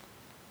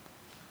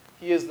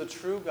 He is the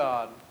true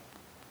God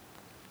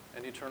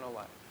and eternal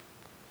life.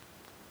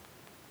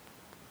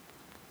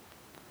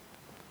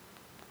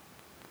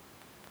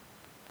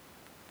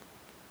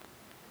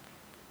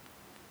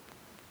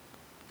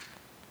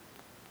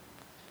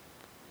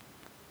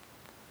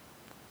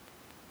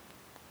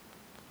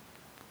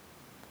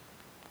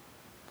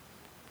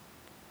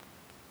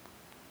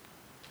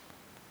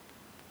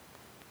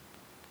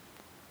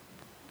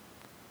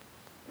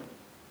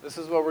 This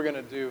is what we're going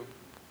to do.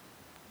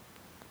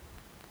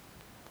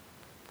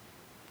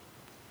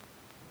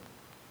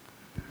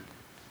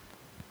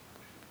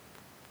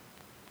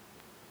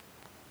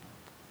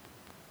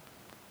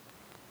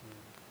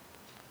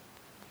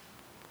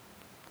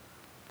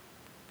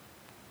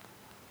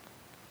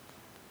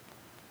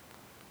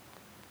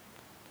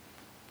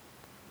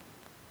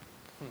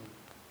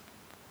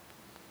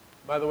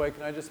 By the way,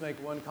 can I just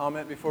make one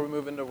comment before we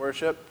move into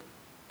worship?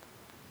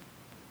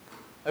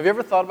 Have you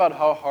ever thought about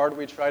how hard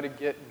we try to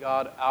get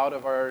God out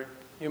of our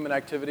human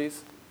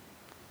activities?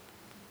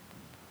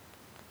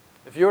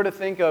 If you were to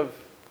think of,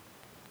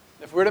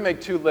 if we were to make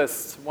two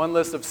lists, one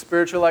list of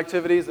spiritual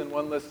activities and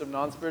one list of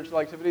non-spiritual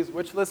activities,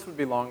 which list would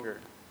be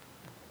longer?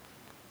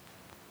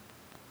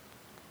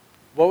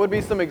 What would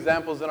be some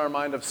examples in our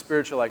mind of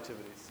spiritual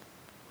activities?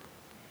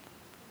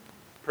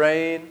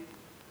 Praying,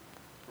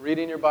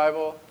 reading your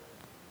Bible,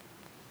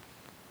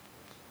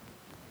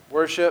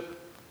 worship.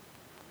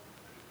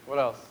 What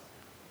else?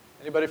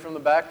 Anybody from the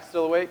back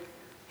still awake?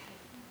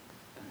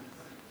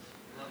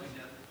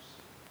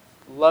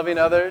 Loving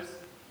others.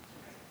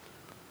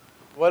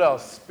 What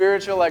else?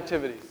 Spiritual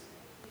activities.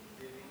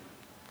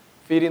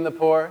 Feeding the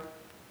poor.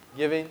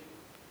 Giving.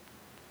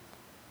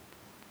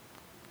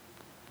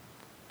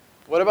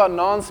 What about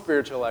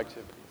non-spiritual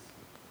activities?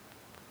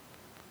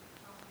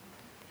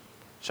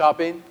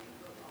 Shopping?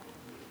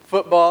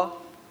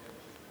 Football?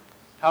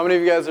 How many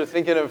of you guys are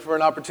thinking of for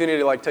an opportunity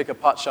to like take a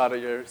pot shot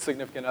at your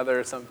significant other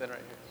or something right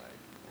here? Like,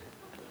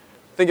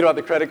 thinking about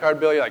the credit card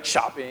bill, you're like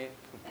shopping.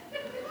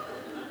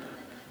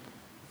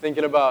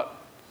 Thinking about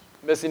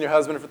missing your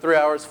husband for 3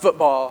 hours,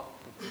 football.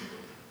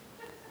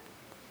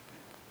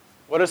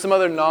 What are some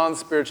other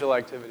non-spiritual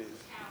activities?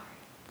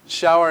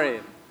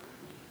 Showering.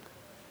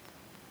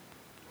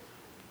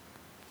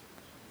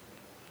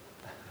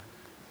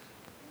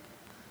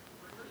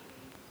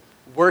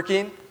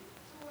 Working.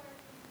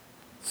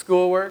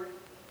 Schoolwork.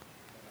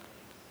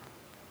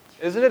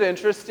 Isn't it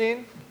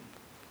interesting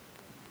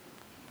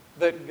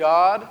that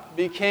God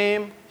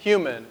became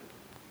human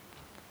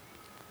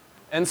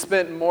and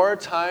spent more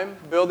time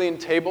building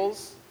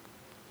tables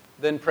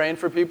than praying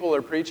for people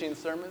or preaching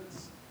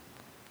sermons?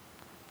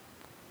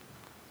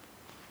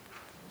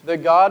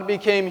 That God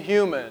became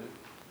human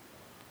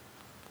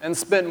and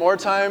spent more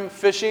time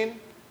fishing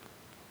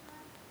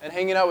and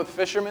hanging out with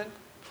fishermen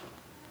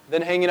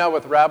than hanging out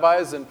with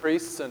rabbis and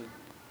priests and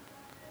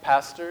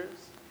pastors?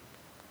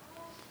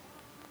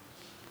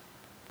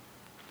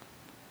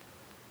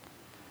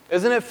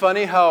 Isn't it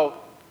funny how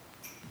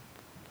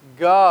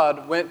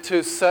God went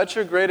to such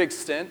a great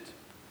extent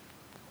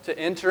to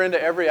enter into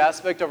every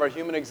aspect of our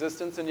human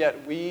existence, and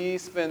yet we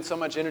spend so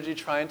much energy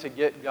trying to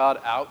get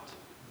God out?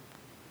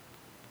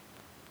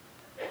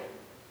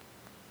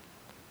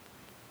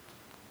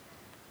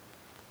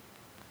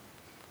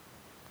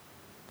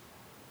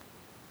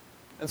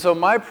 And so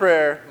my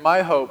prayer,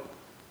 my hope,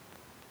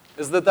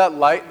 is that that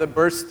light that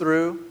burst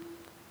through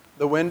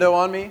the window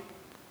on me,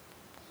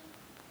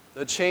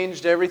 that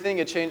changed everything,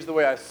 it changed the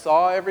way I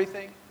saw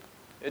everything,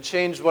 it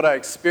changed what I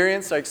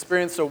experienced. I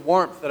experienced a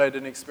warmth that I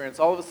didn't experience.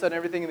 All of a sudden,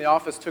 everything in the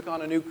office took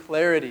on a new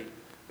clarity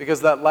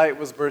because that light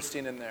was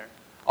bursting in there.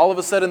 All of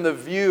a sudden, the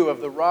view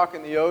of the rock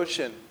and the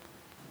ocean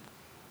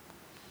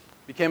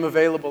became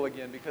available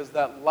again because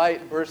that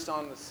light burst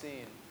on the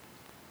scene.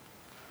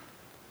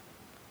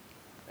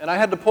 And I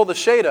had to pull the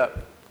shade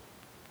up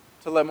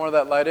to let more of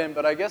that light in.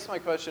 But I guess my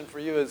question for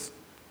you is,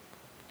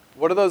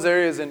 what are those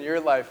areas in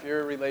your life,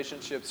 your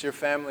relationships, your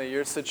family,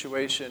 your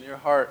situation, your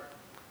heart,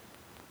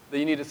 that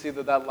you need to see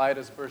that that light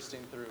is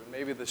bursting through?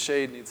 Maybe the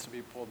shade needs to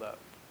be pulled up.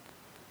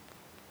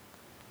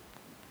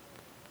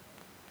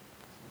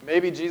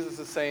 Maybe Jesus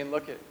is saying,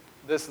 look,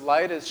 this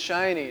light is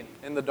shining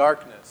in the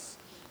darkness.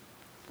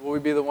 Will we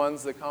be the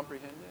ones that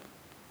comprehend it?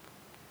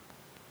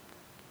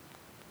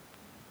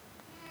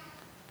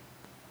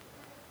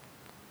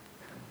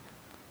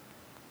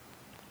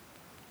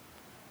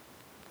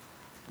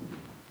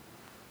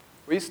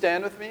 Will you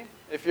stand with me?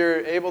 If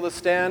you're able to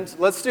stand,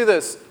 let's do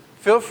this.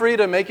 Feel free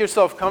to make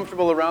yourself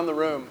comfortable around the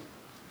room.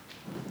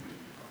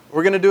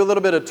 We're going to do a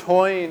little bit of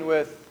toying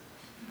with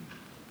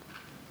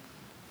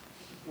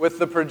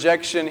the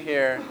projection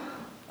here.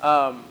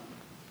 You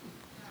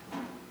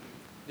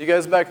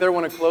guys back there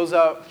want to close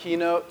out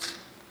keynote?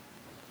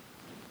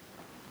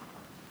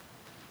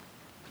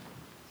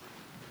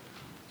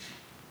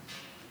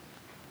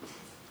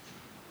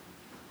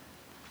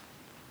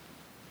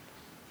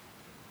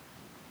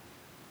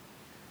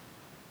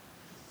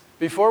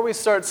 Before we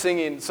start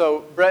singing,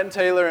 so Brett and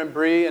Taylor and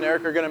Bree and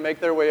Eric are going to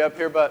make their way up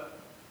here, but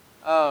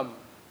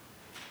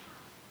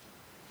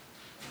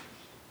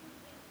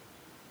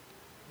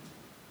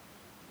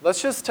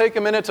let's just take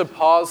a minute to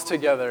pause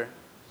together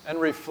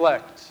and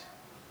reflect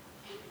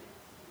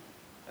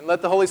and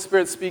let the Holy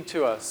Spirit speak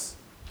to us.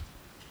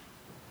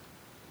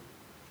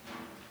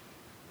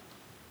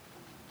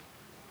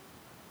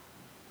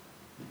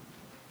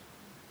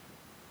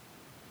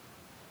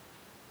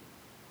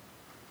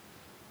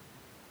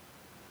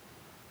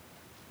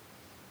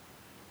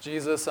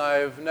 Jesus,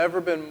 I've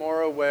never been more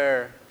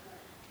aware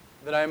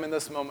that I am in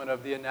this moment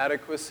of the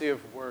inadequacy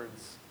of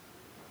words.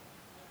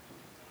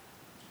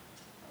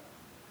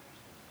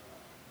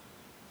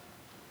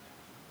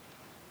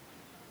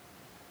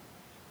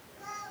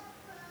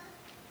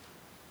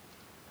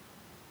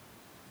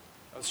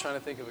 I was trying to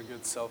think of a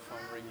good cell phone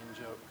ringing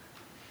joke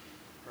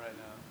right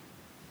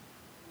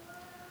now.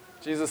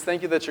 Jesus,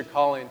 thank you that you're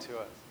calling to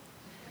us.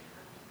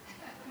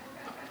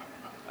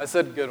 I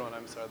said good one.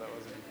 I'm sorry, that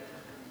wasn't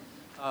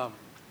good.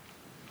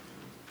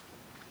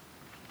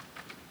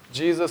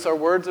 Jesus, our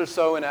words are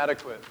so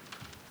inadequate.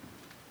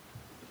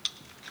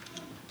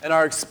 And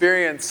our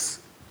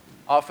experience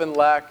often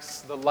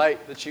lacks the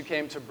light that you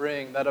came to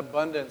bring, that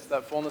abundance,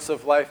 that fullness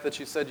of life that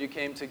you said you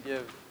came to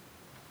give.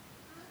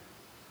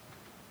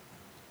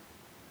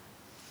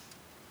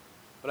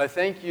 But I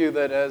thank you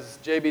that, as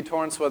J.B.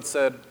 Torrance once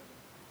said,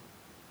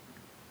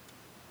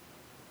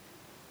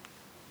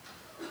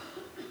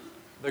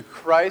 the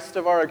Christ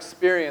of our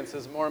experience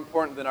is more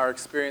important than our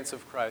experience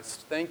of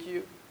Christ. Thank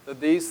you that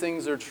these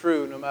things are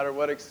true no matter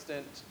what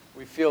extent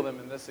we feel them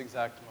in this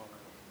exact moment.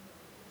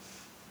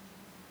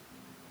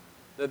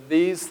 That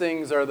these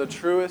things are the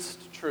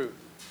truest truth,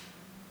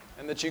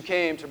 and that you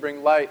came to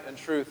bring light and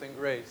truth and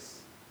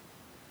grace.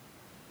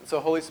 And so,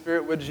 Holy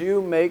Spirit, would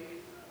you make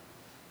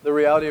the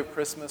reality of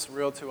Christmas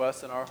real to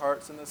us in our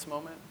hearts in this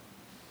moment?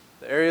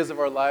 the areas of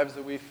our lives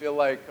that we feel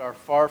like are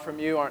far from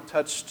you, aren't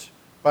touched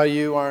by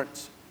you,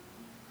 aren't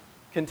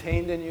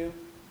contained in you.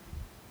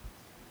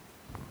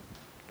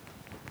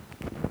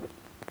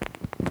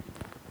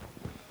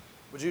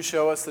 Would you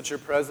show us that your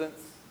presence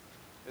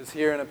is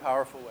here in a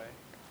powerful way?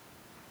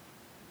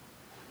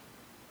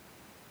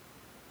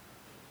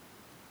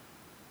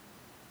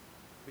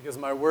 Because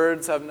my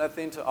words have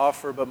nothing to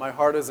offer, but my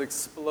heart is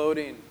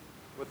exploding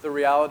with the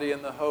reality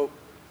and the hope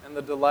and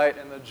the delight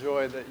and the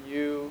joy that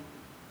you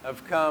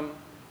have come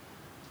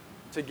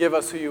to give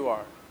us who you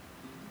are.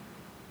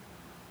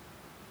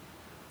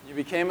 You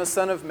became a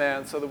son of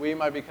man so that we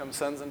might become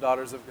sons and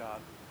daughters of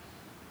God.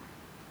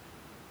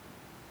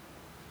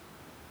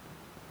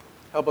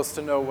 Help us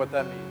to know what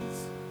that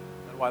means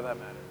and why that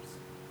matters.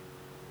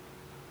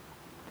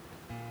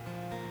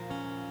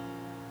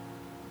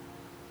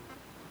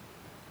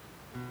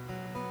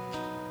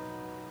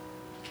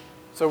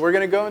 So we're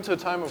going to go into a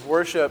time of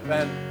worship,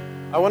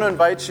 and I want to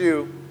invite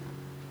you,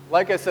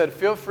 like I said,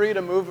 feel free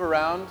to move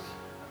around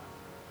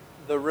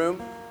the room.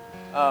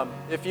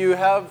 If you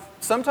have,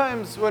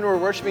 sometimes when we're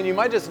worshiping, you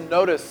might just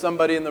notice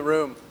somebody in the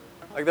room,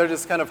 like they're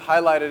just kind of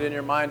highlighted in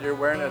your mind, your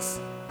awareness.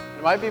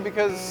 It might be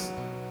because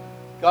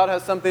God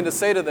has something to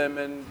say to them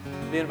and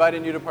be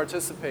inviting you to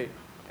participate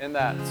in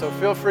that. So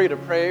feel free to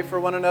pray for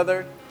one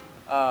another,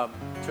 to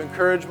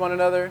encourage one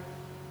another.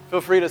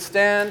 Feel free to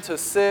stand, to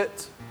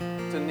sit,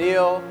 to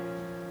kneel,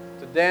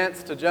 to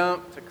dance, to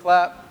jump, to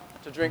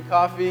clap, to drink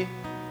coffee.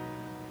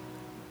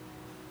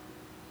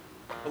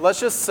 But let's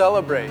just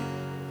celebrate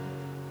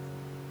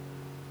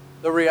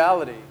the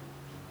reality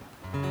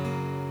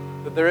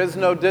that there is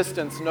no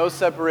distance, no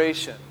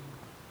separation.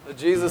 That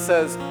Jesus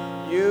says,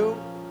 you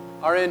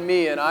are in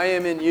me and I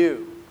am in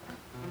you.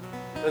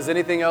 Does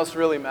anything else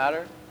really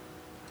matter?